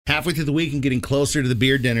halfway through the week and getting closer to the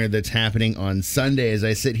beer dinner that's happening on Sunday as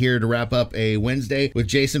I sit here to wrap up a Wednesday with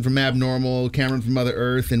Jason from Abnormal, Cameron from Mother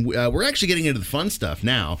Earth, and we're actually getting into the fun stuff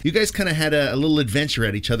now. You guys kind of had a little adventure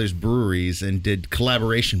at each other's breweries and did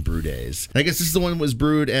collaboration brew days. I guess this is the one that was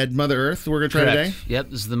brewed at Mother Earth we're going to try today? Yep,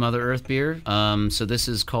 this is the Mother Earth beer. So this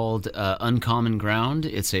is called Uncommon Ground.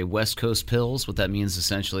 It's a West Coast Pils. What that means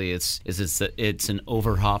essentially it's an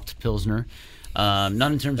overhopped Pilsner.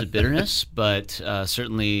 Not in terms of bitterness, but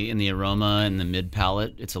certainly in the aroma and the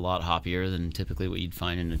mid-palate, it's a lot hoppier than typically what you'd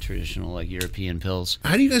find in a traditional like European Pils.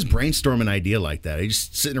 How do you guys brainstorm an idea like that? Are you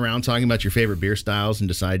just sitting around talking about your favorite beer styles and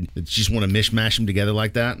decide that you just want to mishmash them together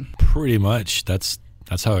like that? Pretty much. That's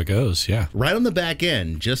how it goes, yeah. Right on the back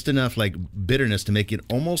end, just enough like bitterness to make it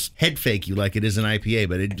almost head fake you like it is an IPA,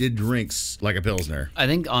 but it drinks like a Pilsner. I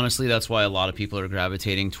think honestly that's why a lot of people are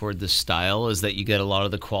gravitating toward this style, is that you get a lot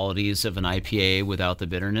of the qualities of an IPA without the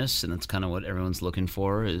bitterness, and that's kind of what everyone's looking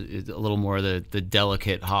for. Is a little more the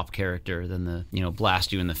delicate hop character than the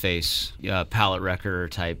blast you in the face palate wrecker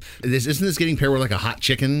type. Isn't this getting paired with like a hot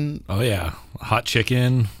chicken? Oh yeah, hot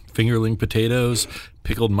chicken, fingerling potatoes,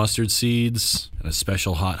 pickled mustard seeds, and a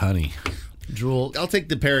special hot honey. Drool. I'll take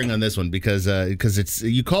the pairing on this one because it's,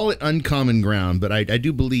 you call it Uncommon Ground, but I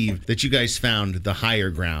do believe that you guys found the higher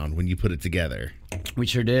ground when you put it together. We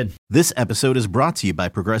sure did. This episode is brought to you by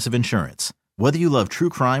Progressive Insurance. Whether you love true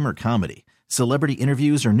crime or comedy, celebrity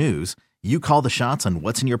interviews or news, you call the shots on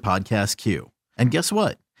what's in your podcast queue. And guess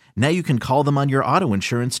what? Now you can call them on your auto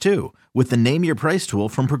insurance too with the Name Your Price tool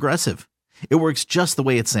from Progressive. It works just the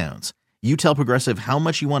way it sounds. You tell Progressive how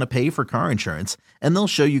much you want to pay for car insurance, and they'll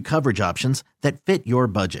show you coverage options that fit your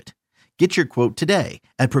budget. Get your quote today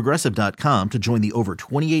at Progressive.com to join the over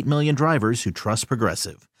 28 million drivers who trust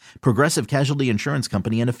Progressive. Progressive Casualty Insurance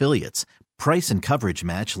Company and Affiliates. Price and coverage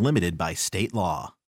match limited by state law.